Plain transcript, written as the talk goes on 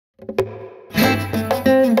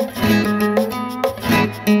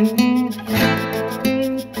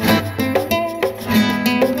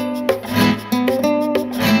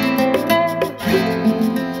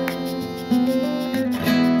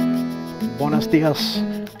Buenos días,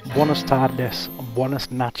 buenas tardes,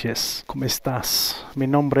 buenas noches. ¿Cómo estás? Mi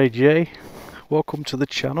nombre es Jay. Welcome to the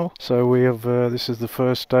channel. So we have, this is the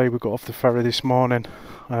first day. We got off the ferry this morning.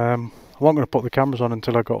 I wasn't going to put the cameras on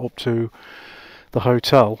until I got up to the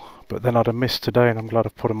hotel, but then I'd have missed today, and I'm glad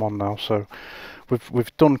I've put them on now. So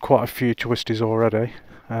we've done quite a few twisties already,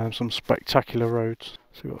 some spectacular roads.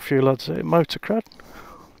 So we've got a few lads here. Motorcrad,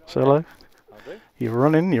 say hello. You're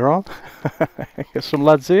running, you're on. Got some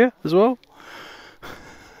lads here as well.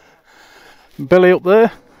 Billy up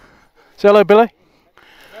there. Say hello, Billy.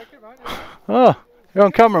 Oh, you're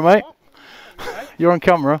on camera, mate. You're on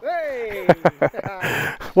camera. Hey!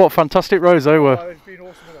 What fantastic roads they were. Oh, it's been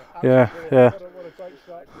awesome, isn't it? Yeah, yeah. What a great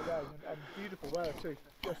start today, and beautiful weather too.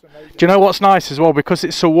 Just amazing. Do you know what's nice as well? Because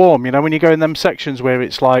it's so warm, you know, when you go in them sections where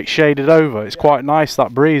it's like shaded over, it's quite nice,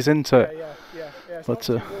 that breeze, isn't it? Yeah. It's but, not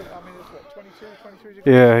too warm. I mean, it's what, 23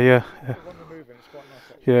 degrees? Yeah. When we're moving, it's quite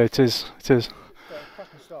nice, actually. Yeah, it is. So,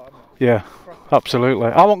 cracking start, isn't it? Yeah, absolutely.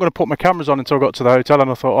 I wasn't going to put my cameras on until I got to the hotel,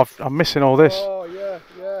 and I thought, I'm missing all this. Oh, yeah.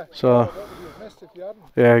 So, what would you have missed if you hadn't?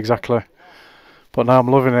 yeah, exactly. But now I'm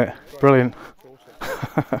loving it. Brilliant.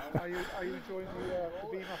 Are you enjoying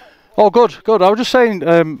the beamer? Oh, good. I was just saying,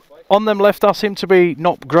 on them left, I seem to be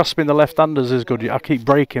not grasping the left-handers as good. I keep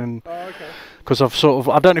braking, because I've sort of,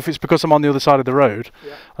 I don't know if it's because I'm on the other side of the road,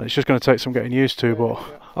 and it's just going to take some getting used to, but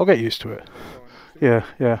I'll get used to it. Yeah.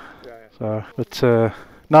 So, but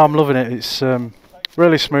no, I'm loving it. It's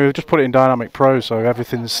really smooth. Just put it in Dynamic Pro, so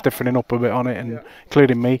everything's stiffening up a bit on it, and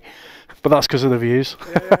including me. But that's because of the views.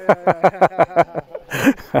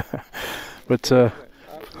 But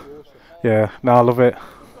yeah, no, I love it.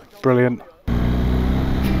 Brilliant.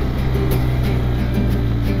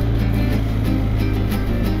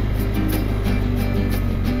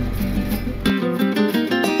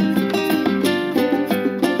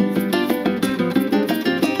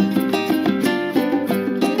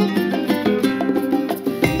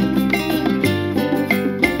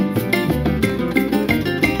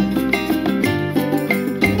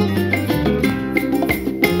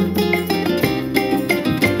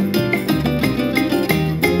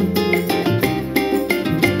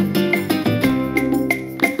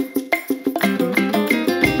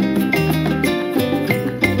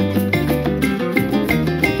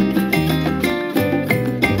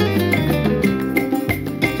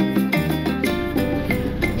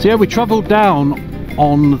 So yeah, we travelled down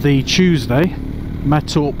on the Tuesday,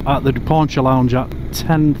 met up at the departure lounge at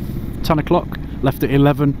 10 o'clock, left at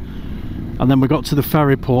 11, and then we got to the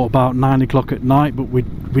ferry port about 9 o'clock at night, but we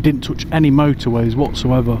didn't touch any motorways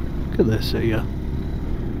whatsoever. Look at this here.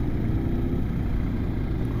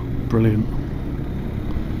 Brilliant.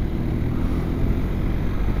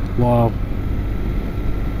 Wow.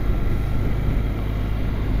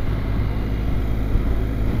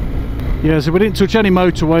 Yeah, so we didn't touch any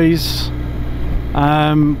motorways.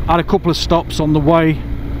 Had a couple of stops on the way,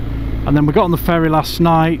 and then we got on the ferry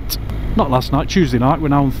Tuesday night. We're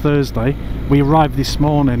now on Thursday. We arrived this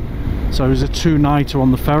morning, so it was a 2-nighter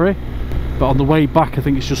on the ferry, but on the way back I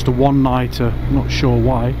think it's just a 1-nighter. Not sure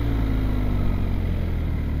why.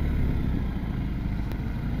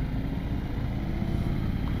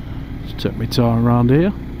 Just take my time around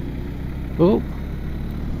here. Oh.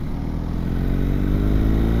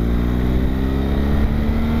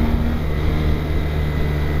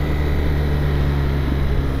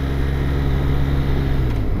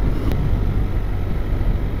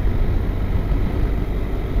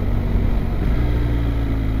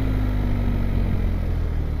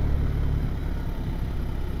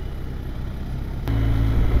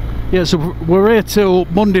 Yeah, so we're here till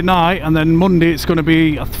Monday night, and then Monday it's going to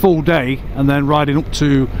be a full day, and then riding up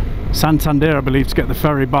to Santander, I believe, to get the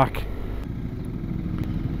ferry back.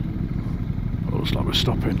 Oh, looks like we're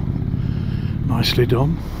stopping. Nicely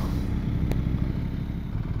done.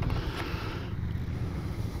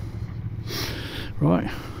 Right,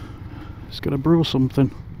 let's get a brew or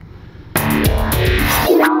something.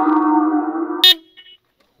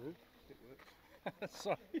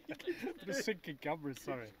 Sorry, the sinking cameras,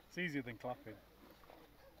 sorry. It's easier than clapping.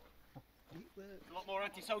 It's a lot more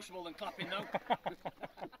antisociable than clapping though.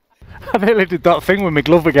 I nearly did that thing with my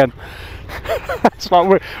glove again. It's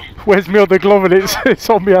like, where's my other glove, and it's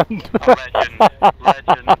on my hand.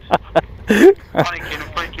 Legend. Panicking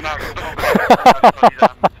and freaking out.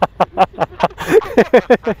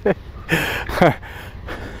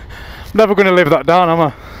 Never going to live that down, am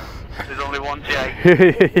I? There's only one one,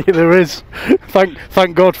 Jay. There is.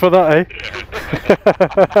 Thank God for that, eh?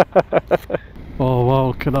 Oh wow,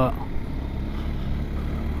 look at that.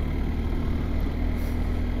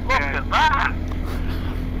 Look at that!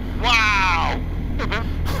 Wow!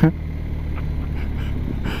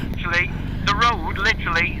 The road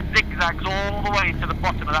literally zigzags all the way to the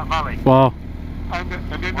bottom of that valley. Wow. And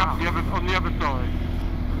then on the other side.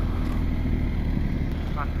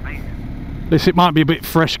 That's amazing. At least it might be a bit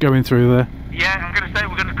fresh going through there. Yeah, I'm going to say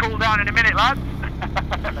we're going to cool down in a minute, lads.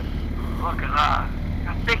 Look at that.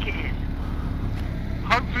 How thick it is.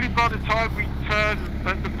 Hopefully by the time we turn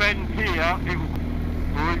at the bend here,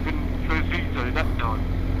 or even Fercito that time.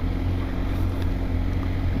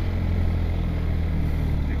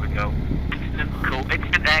 Here we go.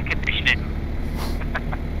 Instant air conditioning.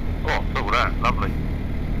 Oh, look at that. Lovely.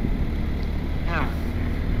 Yeah.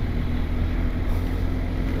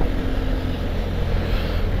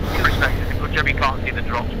 In respect, it's a good job you can't see the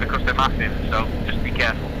drops because they're massive, so just be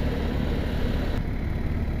careful.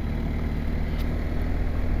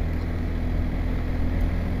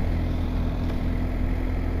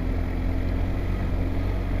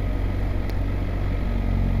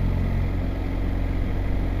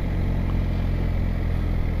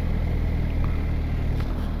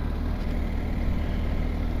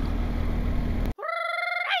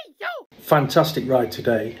 Fantastic ride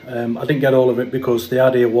today. I didn't get all of it because the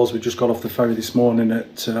idea was we just got off the ferry this morning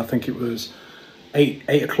at I think it was 8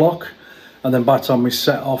 o'clock, and then by the time we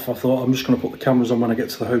set off I thought I'm just going to put the cameras on when I get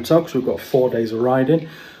to the hotel because we've got 4 days of riding.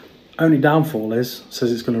 Only downfall is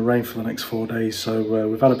says it's going to rain for the next 4 days, so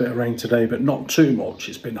we've had a bit of rain today but not too much.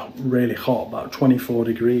 It's been really hot, about 24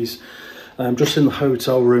 degrees. I'm just in the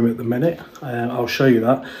hotel room at the minute. I'll show you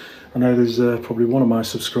that. I know there's probably one of my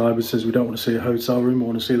subscribers says we don't want to see a hotel room, we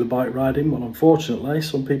want to see the bike riding. Well, unfortunately,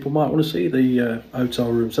 some people might want to see the hotel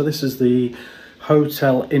room. So this is the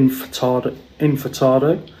Hotel in Furtado,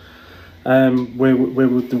 where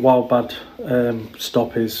the Wildbad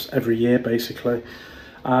stop is every year, basically.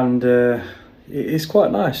 And it's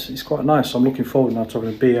quite nice. It's quite nice. So I'm looking forward now to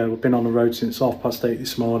having a beer. We've been on the road since 8:30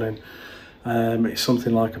 this morning. It's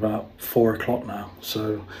something like about 4 o'clock now.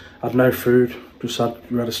 So I've no food. We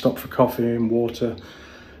had a stop for coffee and water,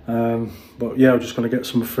 but yeah, I'm just going to get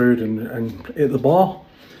some food and hit the bar.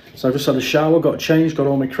 So I just had a shower, got changed, got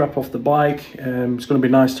all my crap off the bike. It's going to be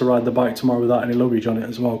nice to ride the bike tomorrow without any luggage on it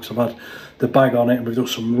as well, because I've had the bag on it and we've done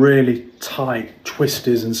some really tight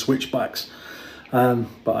twisties and switchbacks.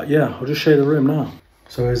 But yeah, I'll just show you the room now.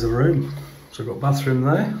 So here's the room. So I've got a bathroom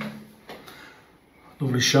there,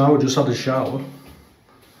 lovely shower, just had a shower,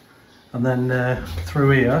 and then through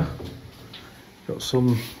here got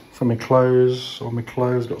some for my clothes,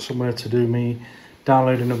 got somewhere to do me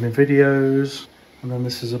downloading of my videos, and then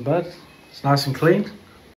this is a bed. It's nice and clean.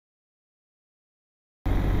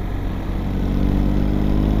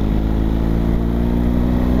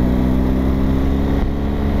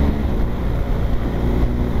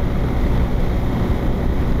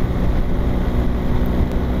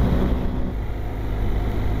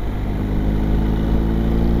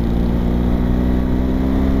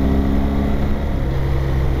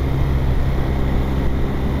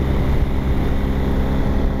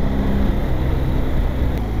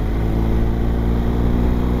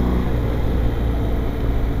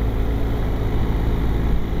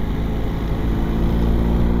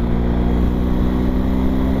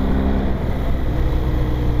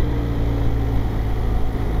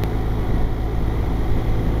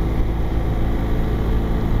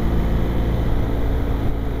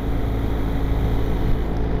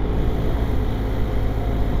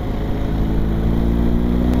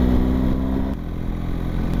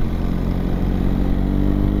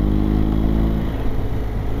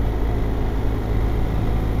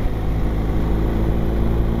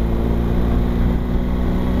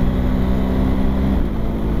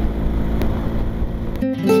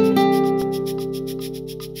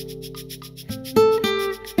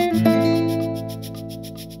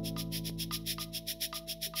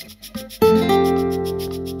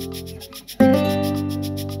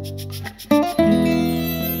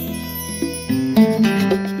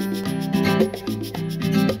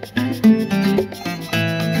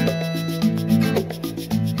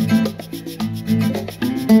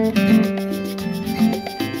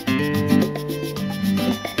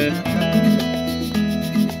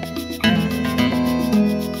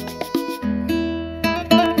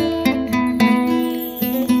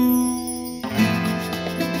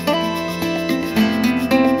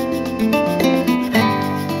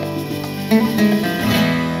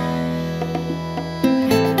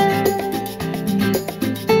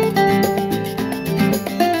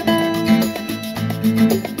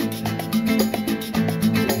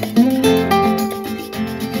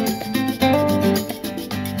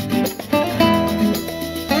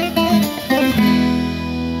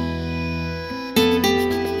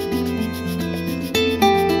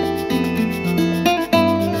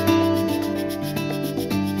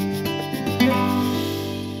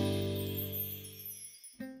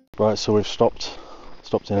 Right, so we've stopped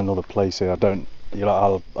in another place here.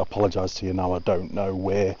 I'll apologise to you now, I don't know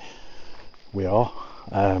where we are,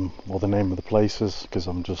 or the name of the places, because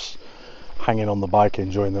I'm just hanging on the bike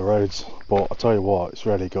enjoying the roads. But I'll tell you what, it's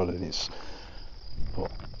really good, and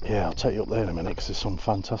but yeah, I'll take you up there in a minute because there's some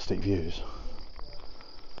fantastic views.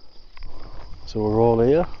 So we're all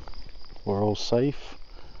here, we're all safe.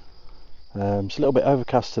 It's a little bit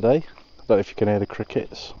overcast today. I don't know if you can hear the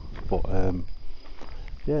crickets, but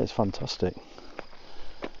yeah, it's fantastic.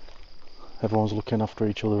 Everyone's looking after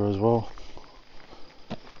each other as well.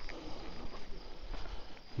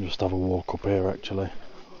 Just have a walk up here actually.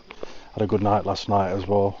 Had a good night last night as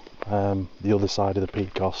well. The other side of the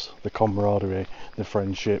Picos, the camaraderie, the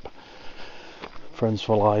friendship, friends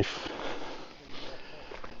for life.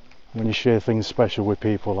 When you share things special with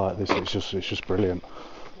people like this, it's just brilliant.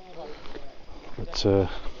 But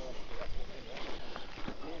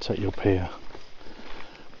take you up here.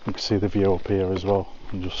 You can see the view up here as well,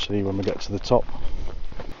 and just see when we get to the top.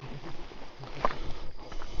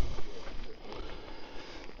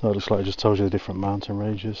 So it looks like it just tells you the different mountain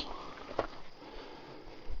ranges.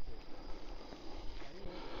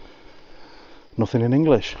 Nothing in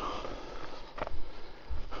English.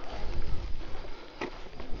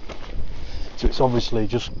 So it's obviously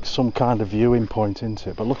just some kind of viewing point into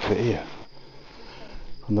it, but look at it here.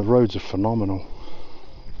 And the roads are phenomenal.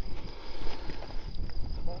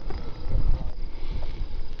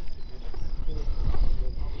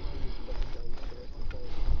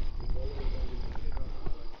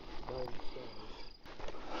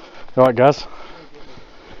 Alright guys,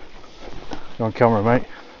 you're on camera mate,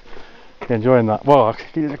 you enjoying that? Well,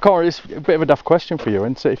 it's a bit of a daft question for you,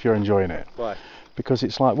 isn't it, if you're enjoying it? Why? Because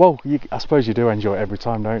it's like, well, I suppose you do enjoy it every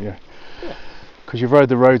time, don't you? Yeah. Because you've rode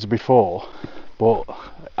the roads before, but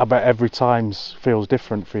I bet every time feels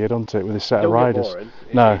different for you, doesn't it, with a set of riders?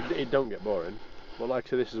 No. It don't get boring. Well, like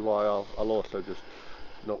I say, this is why I'll also just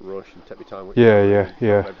not rush and take my time with yeah.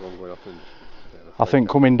 everyone going off and, I think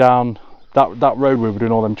coming down that road we were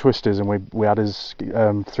doing all them twisters, and we had his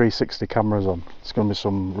 360 cameras on. It's going to be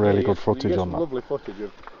some really good footage on that. Lovely footage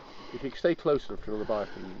of, if you stay close enough to another bike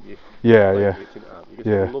and you you get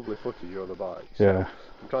some lovely footage of the bike. So yeah.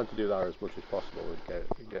 I'm trying to do that as much as possible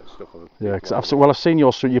and get stuff on. Yeah, because I've seen you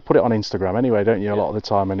put it on Instagram anyway, don't you? A lot of the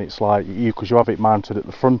time, and it's like because you have it mounted at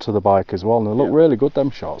the front of the bike as well, and they look really good.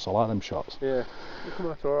 Them shots, I like them shots. Yeah, you come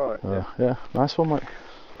out all right. Yeah, nice one, mate.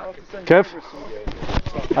 Kev,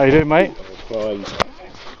 how you doing, mate? Fine.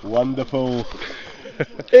 Wonderful.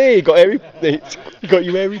 Hey, you got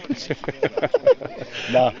your hairy pussy.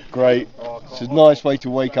 Nah, great. It's a nice way to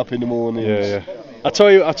wake up in the morning. Yeah. I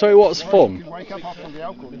tell you what's fun. Wake up after the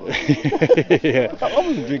alcohol. Yeah. I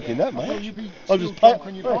wasn't drinking that much.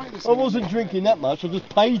 I wasn't drinking that much. I just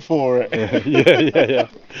paid for it. Yeah.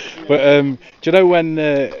 But do you know when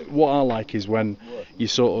what I like is when you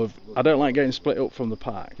sort of, I don't like getting split up from the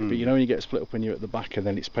pack, but you know when you get split up when you're at the back and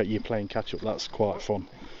then you're playing catch up. That's quite fun.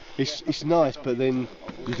 It's nice, but then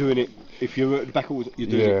you're doing it. If you're at the back, you're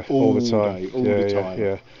doing it all the time.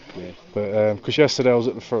 Yeah. But because yesterday I was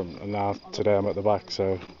at the front, and now today I'm at the back.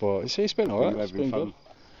 So, but it's been alright. It's been good.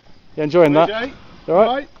 You enjoying that? Jay? All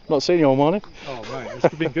right. Not seen you all morning. Oh right,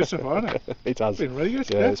 it's been good so far, hasn't it? It has. It's been really good.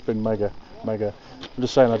 Yeah, it's been mega. I'm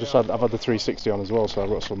just saying, I've had the 360 on as well, so I've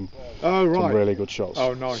got some really good shots.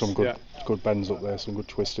 Oh nice. Some good bends up there, some good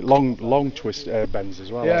twisted, long twist bends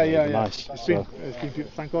as well. Yeah. Nice. It's been good.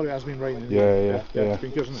 Thank God it has been raining. Yeah. It's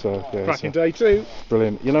been good, hasn't it? So, cracking day too.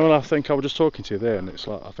 Brilliant. You know what I think? I was just talking to you there, and it's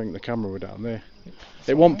like I think the camera were down there.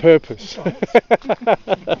 It wasn't purpose.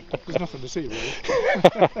 There's nothing to see really.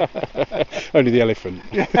 Only the elephant.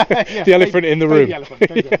 The elephant in the room. The elephant.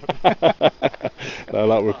 No,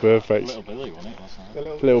 that was perfect. Little Billy, wasn't it? Last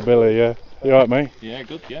night? Little Billy, yeah. You alright, mate? Yeah,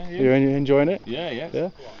 good. Yeah. You enjoying it? Yeah.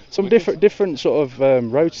 Some different sort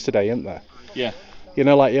of roads today, isn't there? Yeah. You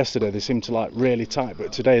know, like yesterday they seemed to like really tight,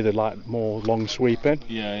 but today they're like more long sweeping.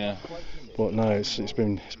 Yeah. But no, it's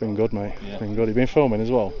been good, mate. Yeah. It's been good. You've been filming as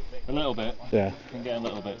well. A little bit. Yeah. Been getting a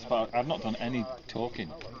little bit. But I've not done any talking.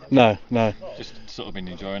 No. Just sort of been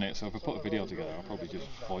enjoying it. So if I put a video together, I'll probably just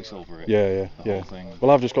voice over it. Yeah. Whole thing.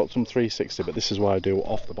 Well, I've just got some 360, but this is why I do it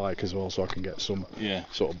off the bike as well, so I can get some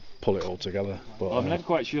sort of pull it all together. But well, I'm never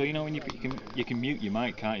quite sure. You know, when you can mute your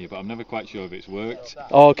mic, can't you? But I'm never quite sure if it's worked.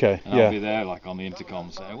 Oh, okay. And I'll be there like on the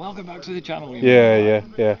intercom saying, "Welcome back to the channel." You know,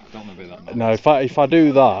 yeah. Don't know about that. No, if I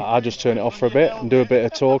do that, I just turn it off for a bit and do a bit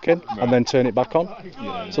of talking, and then turn it back on.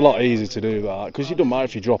 Yeah. It's a lot easier to do that because you don't mind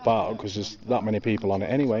if you drop out because there's that many people on it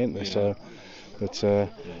anyway, isn't there? Yeah. So, but true.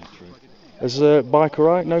 Is bike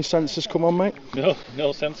alright? No sensors come on, mate? No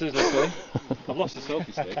sensors, luckily. I've lost the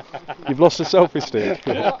selfie stick. You've lost the selfie stick?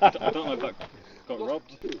 Yeah. I don't know if that got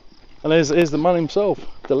robbed. And here's the man himself,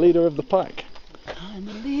 the leader of the pack. I'm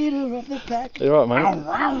the leader of the pack. You're right,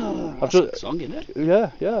 mate. That's a song, isn't it? Yeah,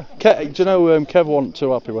 yeah. Do you know Kev wasn't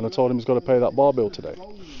too happy when I told him he's got to pay that bar bill today?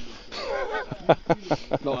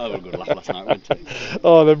 Not having a good laugh last night, weren't we?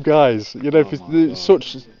 Oh, them guys. You know,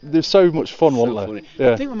 they're so much fun, weren't they? Funny.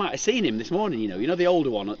 Yeah. I think we might have seen him this morning, you know the older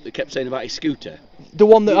one that kept saying about his scooter. The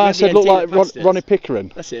one that I said looked like Ronnie Ronnie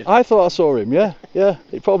Pickering. That's it. I thought I saw him, yeah,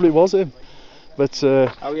 it probably was him. But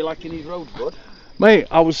how are you liking his road, bud? mate,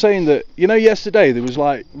 I was saying that, you know, yesterday there was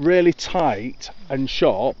like really tight and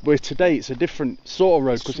sharp, but today it's a different sort of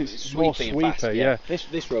road because it's more sweeper, yeah.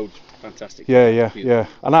 This road's fantastic. Yeah.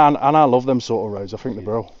 And I love them sort of roads. I think they're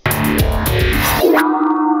brilliant.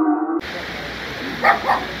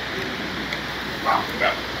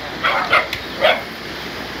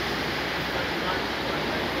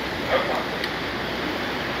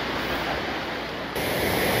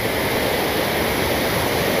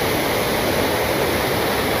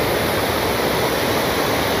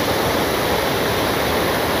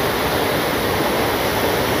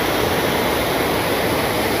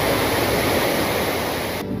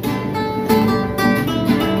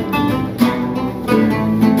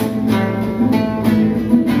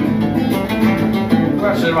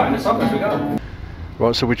 Right in the sock as we go.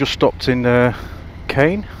 Right, so we just stopped in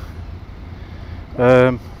Cain.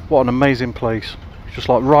 What an amazing place. It's just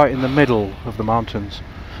like right in the middle of the mountains.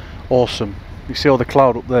 Awesome. You see all the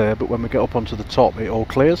cloud up there, but when we get up onto the top it all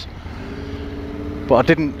clears. But I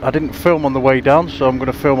didn't film on the way down, so I'm going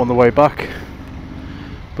to film on the way back.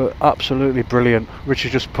 But absolutely brilliant.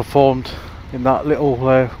 Richard just performed in that little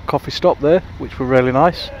coffee stop there, which were really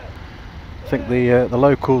nice. I think the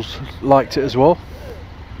locals liked it as well.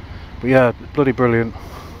 But yeah, bloody brilliant.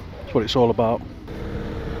 That's what it's all about.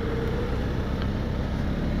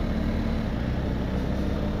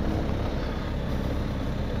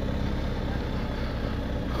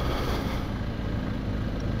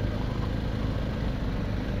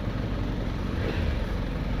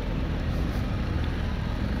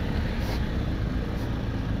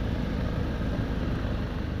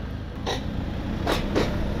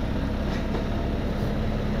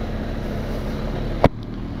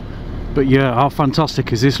 But yeah, how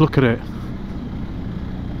fantastic is this? Look at it.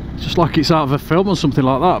 It's just like it's out of a film or something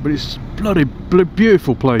like that, but it's bloody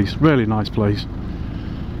beautiful place. Really nice place.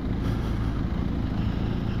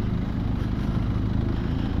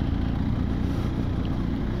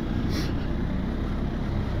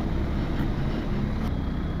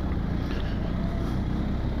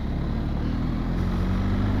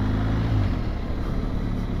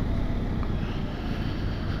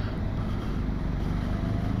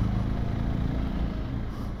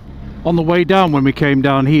 On the way down, when we came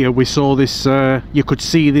down here, we saw this, you could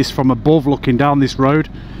see this from above looking down this road.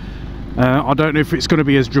 I don't know if it's going to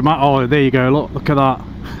be as dramatic. Oh, there you go, look at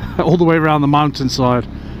that. All the way around the mountainside.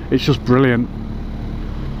 It's just brilliant.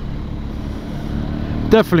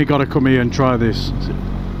 Definitely got to come here and try this.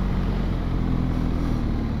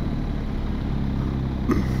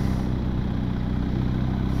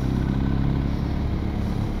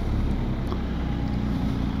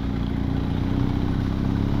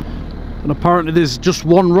 And apparently there's just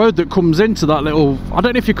one road that comes into that little, I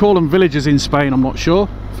don't know if you call them villages in Spain, I'm not sure.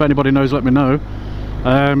 If anybody knows, let me know.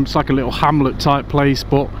 It's like a little hamlet type place,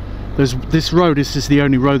 but there's this road. This is the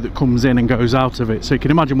only road that comes in and goes out of it. So you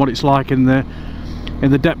can imagine what it's like in the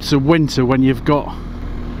depths of winter when you've got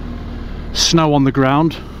snow on the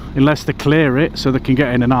ground, unless they clear it so they can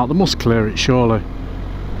get in and out. They must clear it surely,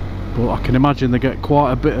 but I can imagine they get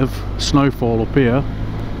quite a bit of snowfall up here.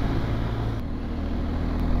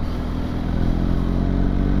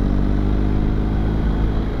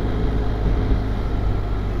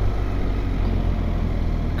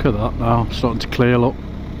 Look at that now, starting to clear, look.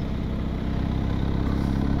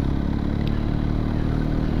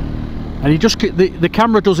 And you just, the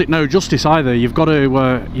camera does it no justice either. You've got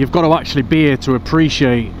to actually be here to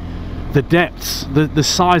appreciate the depths, the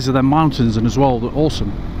size of them mountains, and as well, they're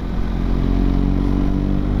awesome.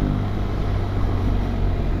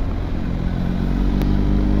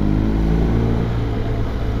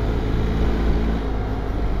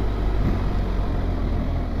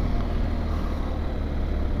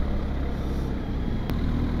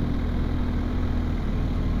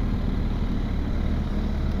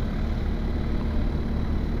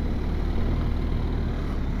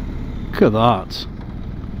 Look at that.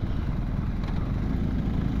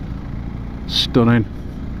 Stunning.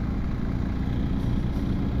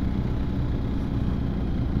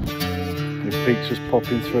 the peaks just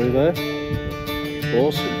popping through there.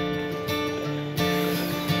 Awesome.